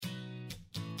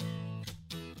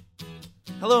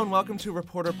Hello and welcome to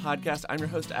Reporter Podcast. I'm your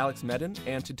host, Alex Medin,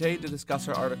 and today to discuss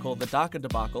our article, The DACA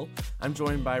Debacle, I'm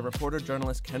joined by reporter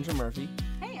journalist Kendra Murphy.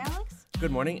 Hey, Alex. Good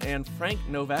morning. And Frank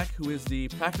Novak, who is the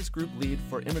practice group lead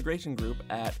for immigration group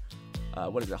at,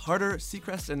 Harder,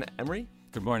 Secrest, and Emory?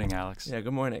 Good morning, Alex. Yeah,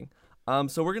 good morning.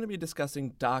 So we're going to be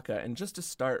discussing DACA, and just to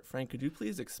start, Frank, could you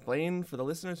please explain for the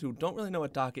listeners who don't really know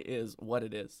what DACA is, what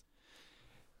it is?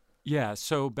 Yeah,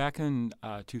 so back in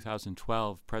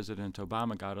 2012, President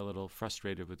Obama got a little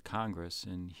frustrated with Congress,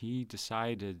 and he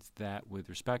decided that with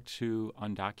respect to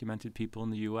undocumented people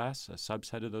in the U.S., a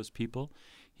subset of those people,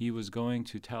 he was going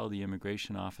to tell the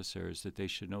immigration officers that they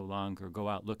should no longer go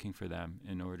out looking for them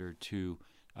in order to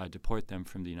deport them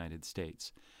from the United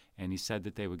States. And he said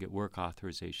that they would get work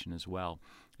authorization as well.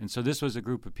 And so this was a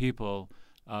group of people,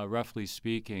 roughly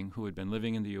speaking, who had been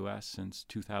living in the U.S. since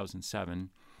 2007,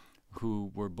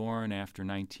 who were born after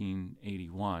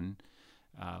 1981,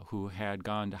 who had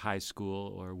gone to high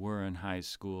school or were in high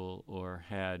school or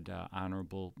had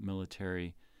honorable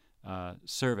military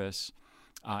service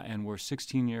and were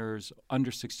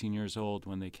under 16 years old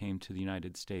when they came to the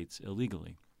United States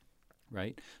illegally,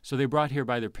 right? So they brought here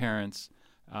by their parents.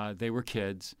 They were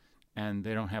kids, and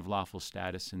they don't have lawful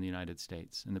status in the United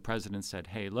States. And the president said,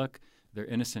 hey, look, they're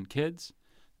innocent kids.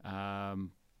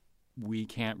 We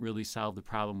can't really solve the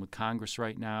problem with Congress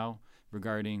right now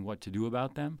regarding what to do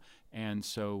about them. And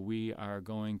so we are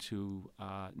going to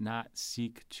not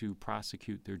seek to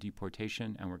prosecute their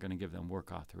deportation, and we're going to give them work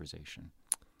authorization.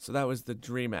 So that was the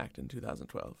DREAM Act in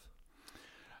 2012.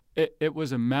 It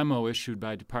was a memo issued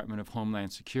by Department of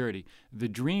Homeland Security. The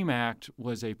DREAM Act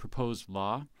was a proposed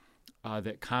law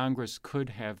that Congress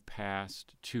could have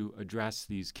passed to address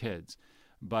these kids.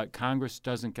 But Congress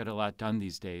doesn't get a lot done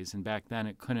these days, and back then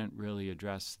it couldn't really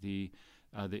address the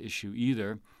issue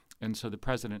either, and so the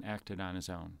president acted on his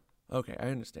own. Okay, I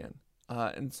understand.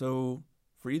 And so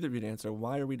for either of you to answer,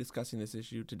 why are we discussing this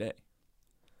issue today,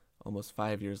 almost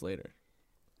 5 years later?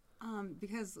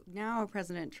 Because now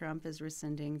President Trump is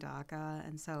rescinding DACA,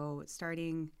 and so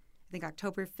starting, I think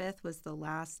October 5th was the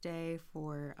last day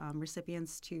for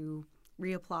recipients to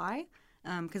reapply,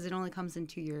 because it only comes in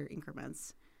 2-year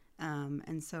increments.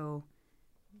 And so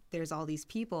there's all these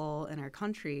people in our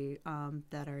country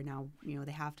that are now,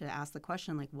 they have to ask the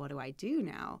question, like, what do I do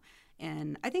now?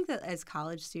 And I think that as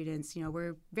college students,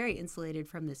 we're very insulated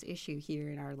from this issue here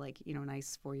in our,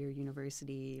 nice 4-year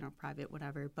university, private,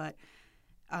 whatever. But,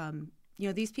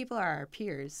 these people are our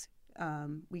peers.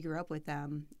 We grew up with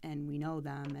them and we know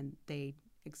them, and they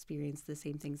experienced the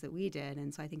same things that we did.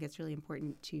 And so I think it's really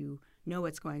important to know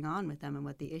what's going on with them and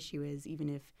what the issue is, even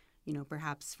if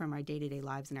perhaps from our day-to-day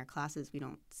lives in our classes, we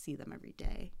don't see them every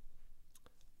day.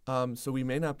 So we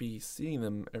may not be seeing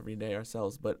them every day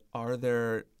ourselves, but are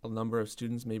there a number of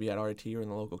students maybe at RIT or in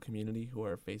the local community who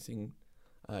are facing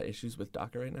issues with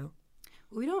DACA right now?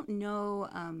 We don't know.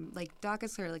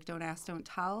 DACA's sort of don't ask, don't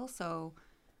tell. So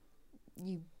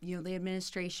the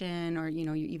administration or,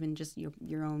 you even just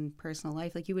your own personal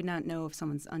life, you would not know if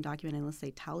someone's undocumented unless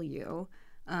they tell you.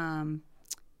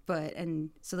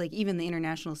 Even the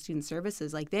International Student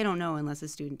Services, they don't know unless a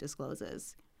student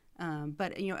discloses.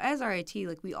 But as RIT,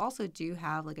 we also do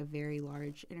have a very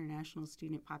large international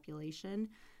student population.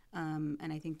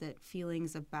 And I think that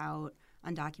feelings about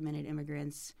undocumented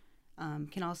immigrants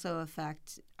can also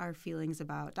affect our feelings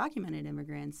about documented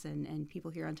immigrants and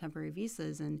people here on temporary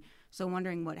visas. And so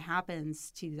wondering what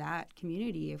happens to that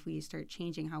community if we start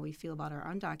changing how we feel about our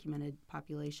undocumented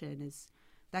population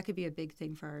that could be a big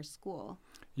thing for our school.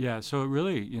 Yeah, so it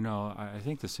really, I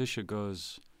think this issue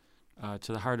goes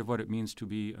to the heart of what it means to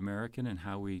be American and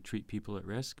how we treat people at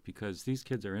risk, because these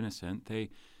kids are innocent.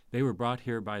 They were brought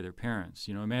here by their parents.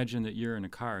 Imagine that you're in a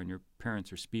car and your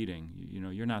parents are speeding.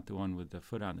 You're not the one with the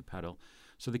foot on the pedal.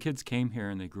 So the kids came here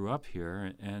and they grew up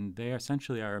here, and they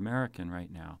essentially are American right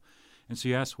now. And so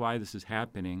you ask why this is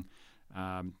happening.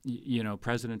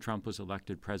 President Trump was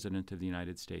elected president of the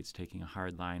United States, taking a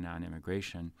hard line on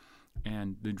immigration,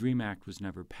 and the DREAM Act was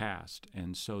never passed.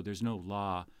 And so there's no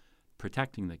law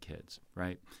protecting the kids,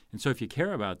 right? And so if you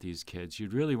care about these kids,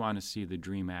 you'd really want to see the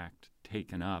DREAM Act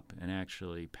taken up and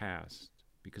actually passed,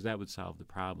 because that would solve the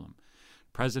problem.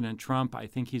 President Trump, I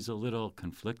think he's a little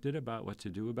conflicted about what to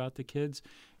do about the kids.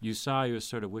 You saw he was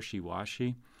sort of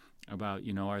wishy-washy about,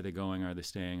 are they going, are they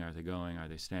staying, are they going, are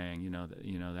they staying,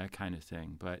 that kind of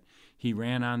thing. But he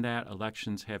ran on that.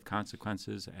 Elections have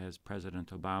consequences, as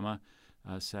President Obama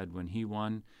said when he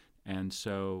won. And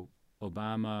so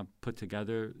Obama put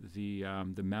together the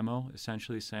memo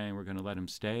essentially saying we're going to let him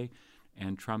stay.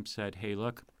 And Trump said, hey,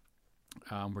 look,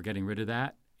 we're getting rid of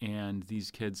that, and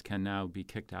these kids can now be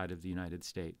kicked out of the United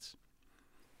States.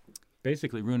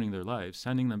 basically ruining their lives,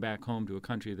 sending them back home to a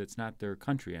country that's not their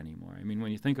country anymore. I mean,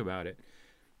 when you think about it,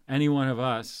 any one of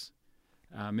us,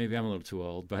 maybe I'm a little too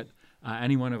old, but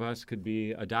any one of us could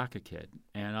be a DACA kid,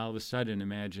 and all of a sudden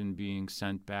imagine being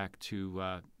sent back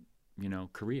to,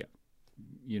 Korea.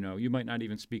 You might not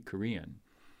even speak Korean,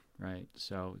 right?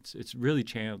 So it's really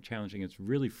challenging. It's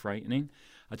really frightening.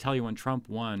 I'll tell you, when Trump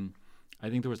won, I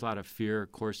think there was a lot of fear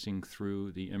coursing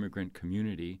through the immigrant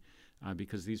community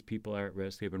because these people are at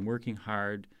risk. They've been working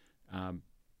hard.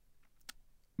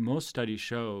 Most studies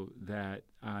show that,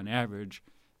 on average,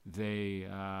 they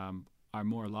are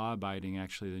more law-abiding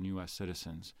actually than U.S.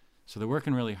 citizens. So they're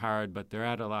working really hard, but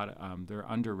they're they're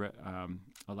under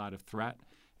a lot of threat.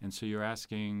 And so you're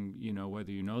asking,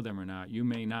 whether you know them or not. You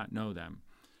may not know them.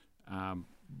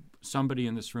 Somebody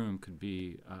in this room could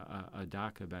be a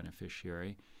DACA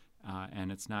beneficiary,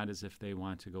 and it's not as if they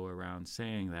want to go around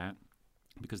saying that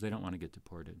because they don't want to get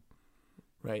deported.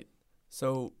 Right.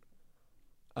 So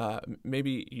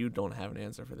maybe you don't have an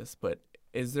answer for this, but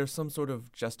is there some sort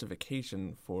of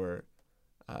justification for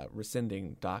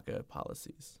rescinding DACA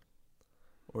policies?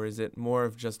 Or is it more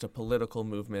of just a political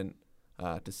movement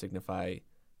to signify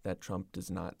that Trump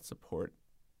does not support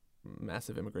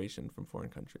massive immigration from foreign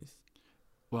countries?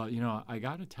 Well, I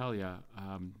got to tell you,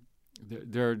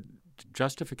 there are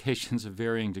justifications of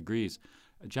varying degrees.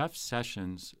 Jeff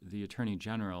Sessions, the Attorney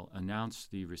General, announced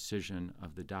the rescission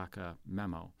of the DACA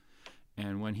memo.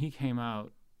 And when he came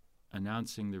out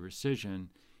announcing the rescission,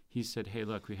 he said, hey,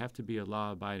 look, we have to be a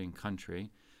law-abiding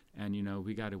country, and,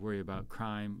 we got to worry about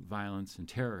crime, violence, and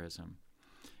terrorism.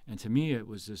 And to me, it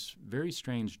was this very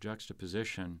strange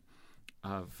juxtaposition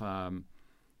of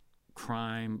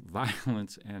crime,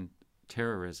 violence, and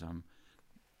terrorism,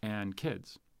 and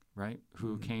kids, right,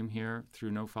 who came here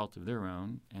through no fault of their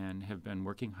own and have been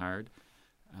working hard.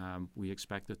 We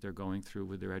expect that they're going through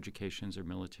with their educations or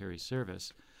military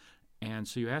service. And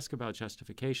so you ask about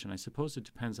justification. I suppose it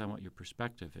depends on what your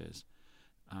perspective is.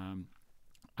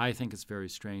 I think it's very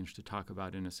strange to talk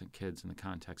about innocent kids in the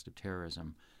context of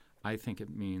terrorism. I think it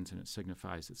means and it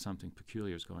signifies that something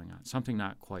peculiar is going on. Something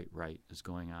not quite right is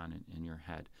going on in your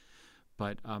head.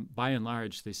 But by and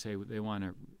large, they say they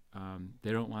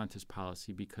don't want this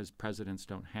policy because presidents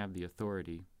don't have the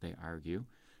authority, they argue.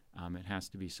 It has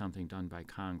to be something done by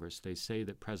Congress. They say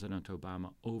that President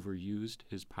Obama overused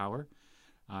his power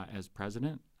as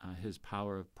president, his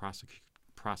power of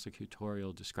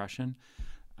prosecutorial discretion.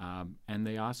 And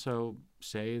they also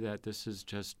say that this is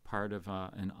just part of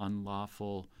an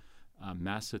unlawful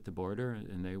mess at the border,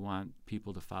 and they want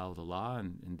people to follow the law.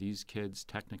 And these kids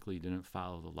technically didn't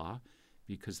follow the law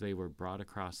because they were brought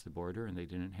across the border and they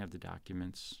didn't have the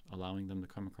documents allowing them to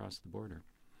come across the border.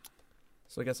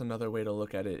 So I guess another way to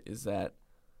look at it is that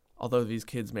although these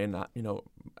kids may not,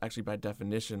 actually by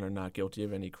definition are not guilty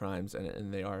of any crimes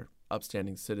and they are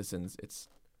upstanding citizens, it's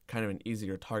kind of an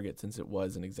easier target since it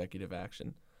was an executive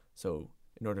action. So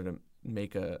in order to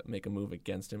make a move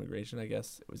against immigration, I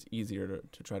guess it was easier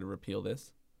to try to repeal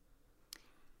this.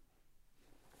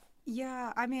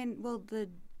 Yeah, I mean, well,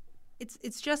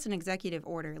 it's just an executive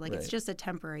order. Like, It's just a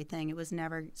temporary thing. It was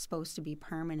never supposed to be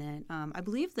permanent. I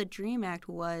believe the DREAM Act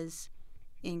was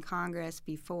in Congress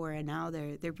before, and now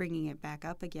they're bringing it back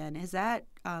up again. Is that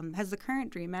has the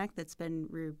current DREAM Act that's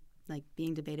been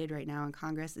being debated right now in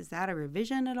Congress, is that a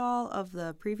revision at all of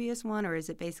the previous one, or is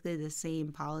it basically the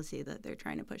same policy that they're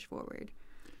trying to push forward?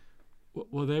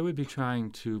 Well, they would be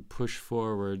trying to push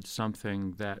forward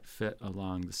something that fit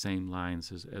along the same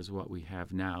lines as what we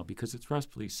have now, because it's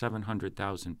roughly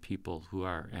 700,000 people who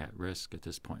are at risk at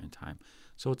this point in time.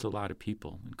 So it's a lot of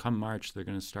people. And come March, they're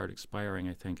going to start expiring,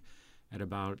 I think, at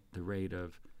about the rate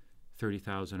of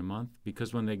 30,000 a month,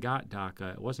 because when they got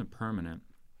DACA, it wasn't permanent.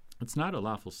 It's not a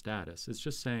lawful status. It's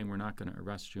just saying we're not going to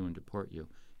arrest you and deport you.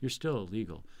 You're still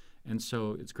illegal. And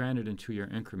so it's granted in 2-year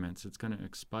increments. It's going to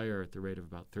expire at the rate of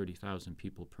about 30,000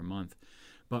 people per month.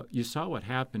 But you saw what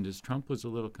happened is Trump was a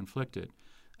little conflicted.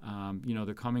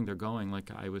 They're coming, they're going,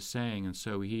 like I was saying. And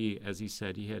so he, as he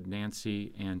said, he had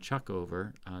Nancy and Chuck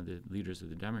over, the leaders of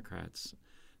the Democrats,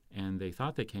 and they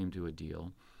thought they came to a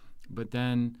deal. But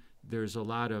then there's a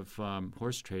lot of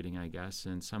horse trading, I guess,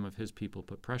 and some of his people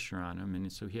put pressure on him.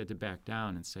 And so he had to back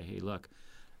down and say, hey, look,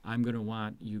 I'm going to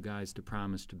want you guys to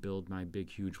promise to build my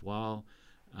big, huge wall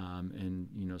and,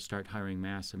 start hiring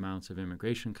mass amounts of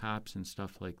immigration cops and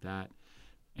stuff like that.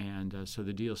 And so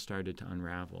the deal started to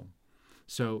unravel.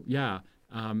 So,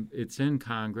 it's in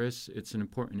Congress. It's an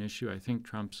important issue. I think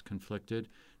Trump's conflicted.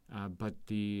 But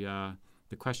the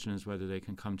question is whether they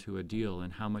can come to a deal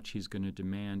and how much he's going to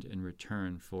demand in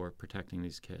return for protecting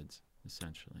these kids,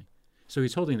 essentially. So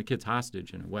he's holding the kids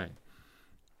hostage in a way.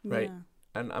 Right. Yeah.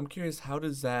 And I'm curious, how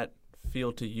does that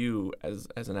feel to you as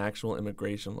an actual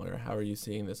immigration lawyer? How are you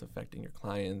seeing this affecting your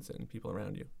clients and people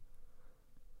around you?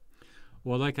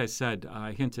 Well, like I said,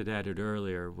 I hinted at it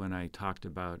earlier when I talked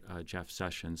about Jeff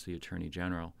Sessions, the Attorney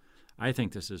General. I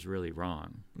think this is really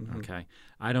wrong. Mm-hmm. Okay,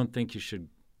 I don't think you should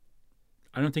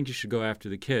go after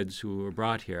the kids who were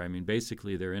brought here. I mean,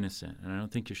 basically, they're innocent, and I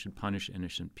don't think you should punish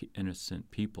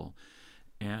innocent people.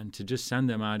 And to just send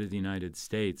them out of the United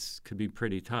States could be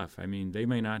pretty tough. I mean, they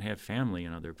may not have family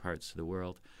in other parts of the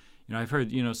world. You know, I've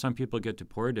heard, some people get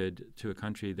deported to a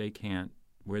country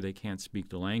where they can't speak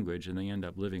the language, and they end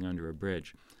up living under a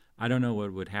bridge. I don't know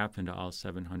what would happen to all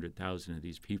 700,000 of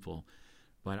these people,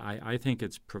 but I think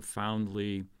it's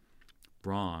profoundly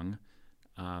wrong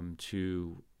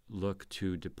to look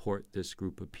to deport this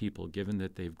group of people, given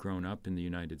that they've grown up in the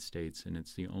United States and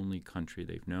it's the only country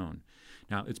they've known.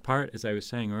 Now, it's part, as I was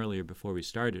saying earlier before we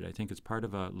started, I think it's part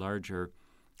of a larger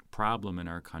problem in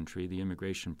our country, the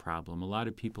immigration problem. A lot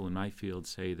of people in my field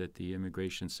say that the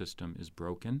immigration system is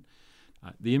broken.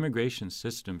 The immigration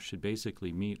system should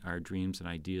basically meet our dreams and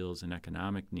ideals and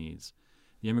economic needs.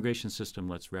 The immigration system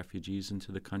lets refugees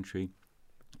into the country.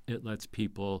 It lets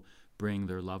people bring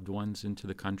their loved ones into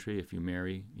the country. If you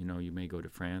marry, you may go to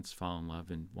France, fall in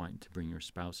love, and want to bring your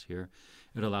spouse here.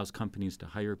 It allows companies to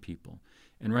hire people.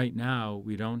 And right now,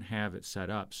 we don't have it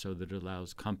set up so that it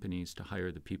allows companies to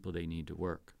hire the people they need to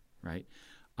work, right?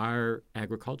 Our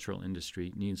agricultural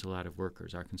industry needs a lot of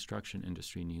workers. Our construction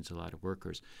industry needs a lot of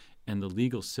workers. And the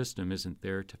legal system isn't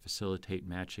there to facilitate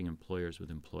matching employers with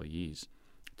employees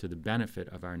to the benefit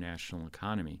of our national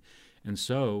economy. And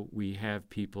so we have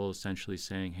people essentially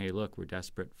saying, hey, look, we're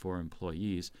desperate for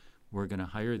employees. We're going to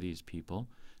hire these people.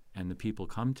 And the people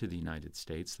come to the United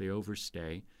States. They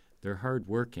overstay. They're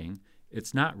hardworking.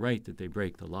 It's not right that they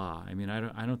break the law. I mean,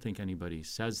 I don't think anybody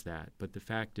says that. But the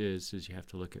fact is you have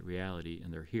to look at reality,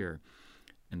 and they're here.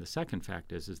 And the second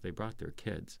fact is they brought their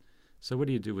kids. So what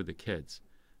do you do with the kids?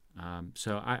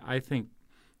 So I think,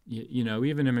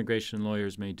 even immigration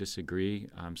lawyers may disagree.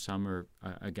 Some are,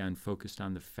 again, focused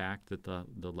on the fact that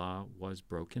the law was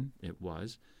broken. It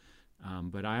was.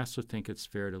 But I also think it's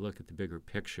fair to look at the bigger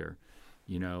picture,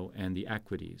 and the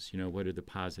equities. What are the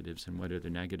positives and what are the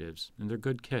negatives? And they're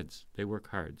good kids. They work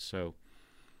hard. So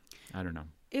I don't know.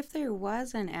 If there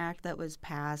was an act that was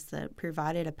passed that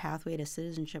provided a pathway to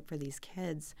citizenship for these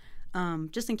kids,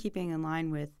 just in keeping in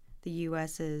line with the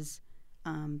U.S.'s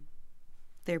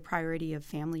their priority of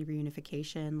family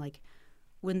reunification,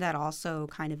 wouldn't that also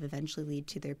kind of eventually lead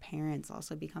to their parents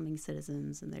also becoming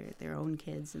citizens and their own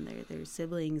kids and their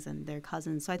siblings and their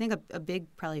cousins? So I think a big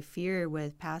probably fear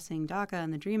with passing DACA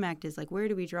and the DREAM Act is where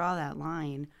do we draw that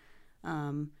line?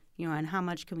 And how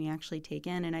much can we actually take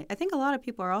in? And I think a lot of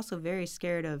people are also very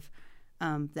scared of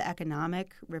the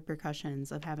economic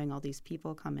repercussions of having all these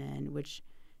people come in, which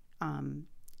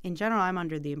in general, I'm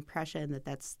under the impression that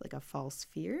that's a false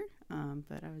fear,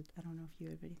 but I don't know if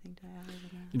you have anything to add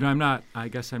over that. I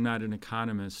guess I'm not an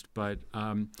economist, but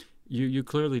you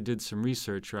clearly did some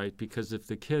research, right? Because if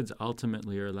the kids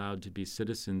ultimately are allowed to be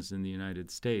citizens in the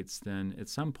United States, then at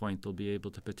some point they'll be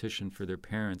able to petition for their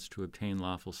parents to obtain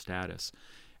lawful status.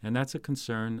 And that's a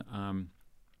concern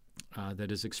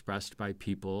that is expressed by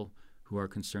people who are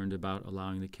concerned about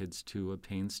allowing the kids to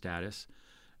obtain status.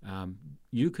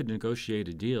 You could negotiate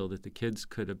a deal that the kids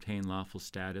could obtain lawful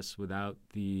status without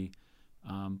the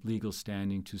legal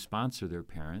standing to sponsor their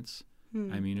parents.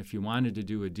 I mean, if you wanted to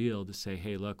do a deal to say,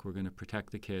 hey, look, we're going to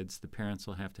protect the kids, the parents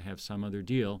will have to have some other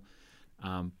deal.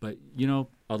 But,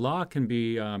 a law can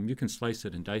be, you can slice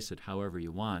it and dice it however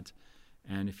you want.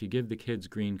 And if you give the kids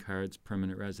green cards,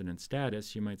 permanent resident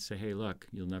status, you might say, hey, look,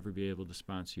 you'll never be able to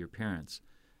sponsor your parents.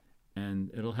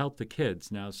 And it'll help the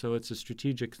kids now. So it's a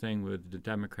strategic thing with the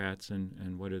Democrats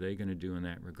and what are they going to do in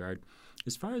that regard.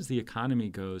 As far as the economy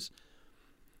goes,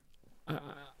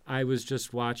 I was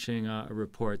just watching a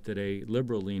report that a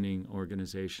liberal-leaning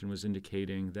organization was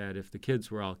indicating that if the kids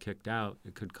were all kicked out,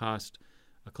 it could cost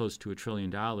close to $1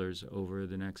 trillion over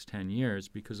the next 10 years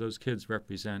because those kids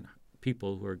represent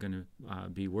people who are going to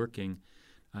be working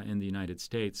in the United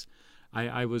States.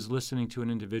 I was listening to an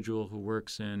individual who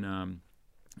works in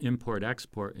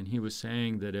import-export, and he was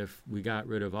saying that if we got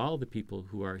rid of all the people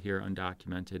who are here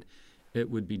undocumented, it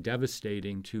would be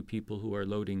devastating to people who are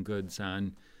loading goods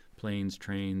on planes,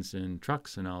 trains, and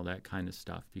trucks and all that kind of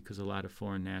stuff because a lot of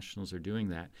foreign nationals are doing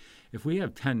that. If we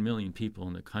have 10 million people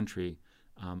in the country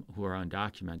who are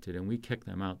undocumented and we kick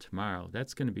them out tomorrow,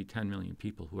 that's going to be 10 million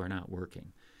people who are not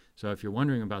working. So if you're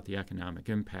wondering about the economic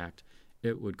impact,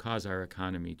 it would cause our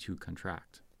economy to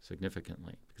contract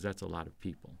significantly because that's a lot of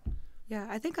people. Yeah,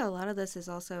 I think a lot of this is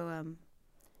also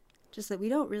just that we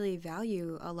don't really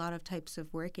value a lot of types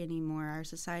of work anymore. Our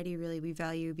society really, we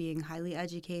value being highly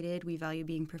educated, we value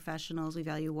being professionals, we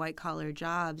value white-collar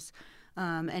jobs.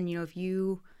 And, if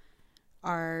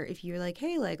you're like,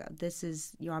 hey, like, this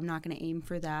is, I'm not going to aim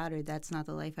for that, or that's not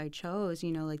the life I chose,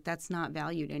 like, that's not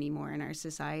valued anymore in our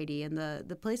society. And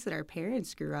the place that our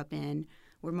parents grew up in,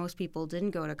 where most people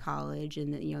didn't go to college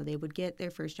and, they would get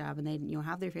their first job and they'd,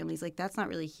 have their families, like, that's not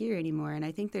really here anymore. And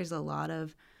I think there's a lot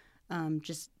of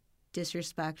just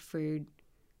disrespect for,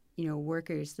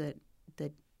 workers that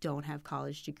don't have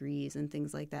college degrees and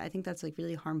things like that. I think that's, like,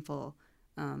 really harmful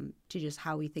to just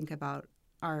how we think about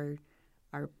our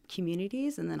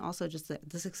communities, and then also just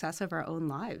the success of our own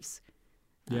lives.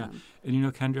 Yeah.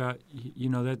 And, Kendra,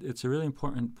 that it's a really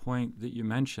important point that you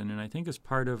mentioned, and I think it's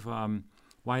part of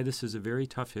why this is a very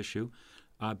tough issue,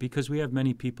 because we have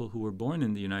many people who were born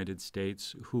in the United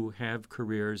States who have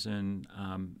careers in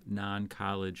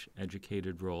non-college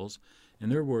educated roles,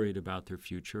 and they're worried about their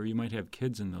future. You might have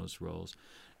kids in those roles.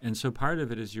 And so part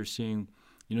of it is you're seeing,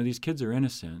 these kids are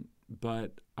innocent,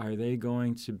 but are they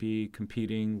going to be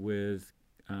competing with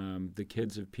the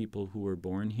kids of people who were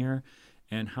born here,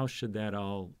 and how should that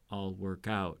all work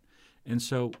out? And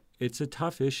so it's a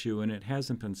tough issue, and it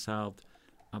hasn't been solved,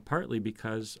 partly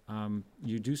because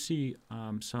you do see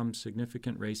some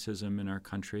significant racism in our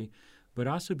country, but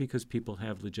also because people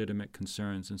have legitimate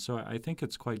concerns. And so I think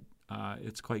it's quite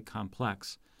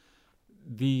complex.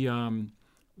 The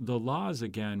laws,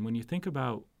 again, when you think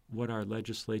about what our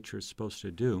legislature is supposed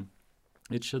to do,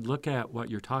 it should look at what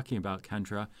you're talking about,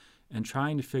 Kendra, and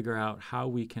trying to figure out how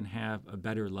we can have a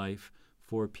better life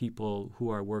for people who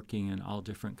are working in all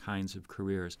different kinds of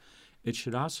careers. It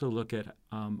should also look at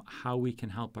how we can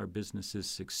help our businesses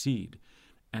succeed.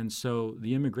 And so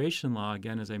the immigration law,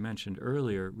 again, as I mentioned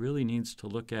earlier, really needs to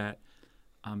look at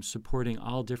supporting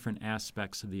all different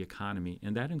aspects of the economy.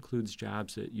 And that includes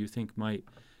jobs that you think might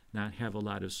not have a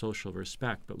lot of social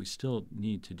respect, but we still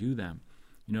need to do them.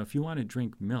 If you want to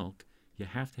drink milk, you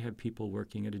have to have people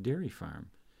working at a dairy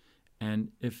farm.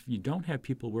 And if you don't have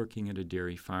people working at a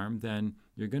dairy farm, then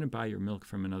you're going to buy your milk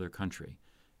from another country.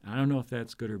 I don't know if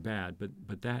that's good or bad, but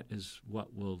that is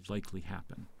what will likely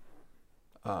happen.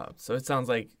 So it sounds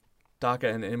like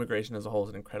DACA and immigration as a whole is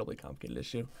an incredibly complicated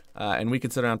issue. And we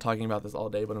could sit around talking about this all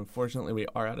day, but unfortunately we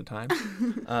are out of time.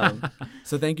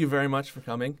 So thank you very much for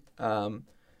coming.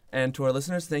 And to our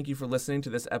listeners, thank you for listening to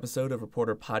this episode of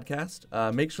Reporter Podcast.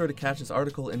 Make sure to catch this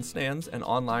article in Stands and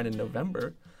online in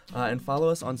November. And follow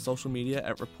us on social media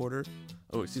at Reporter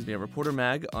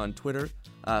Mag on Twitter,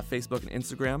 Facebook, and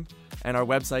Instagram. And our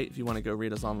website, if you want to go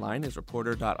read us online, is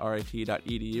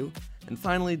reporter.rit.edu. And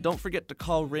finally, don't forget to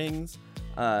call RINGS.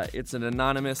 It's an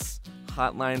anonymous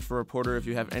hotline for Reporter. If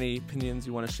you have any opinions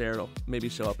you want to share, it'll maybe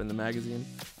show up in the magazine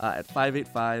at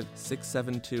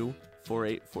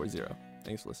 585-672-4840.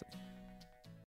 Thanks for listening.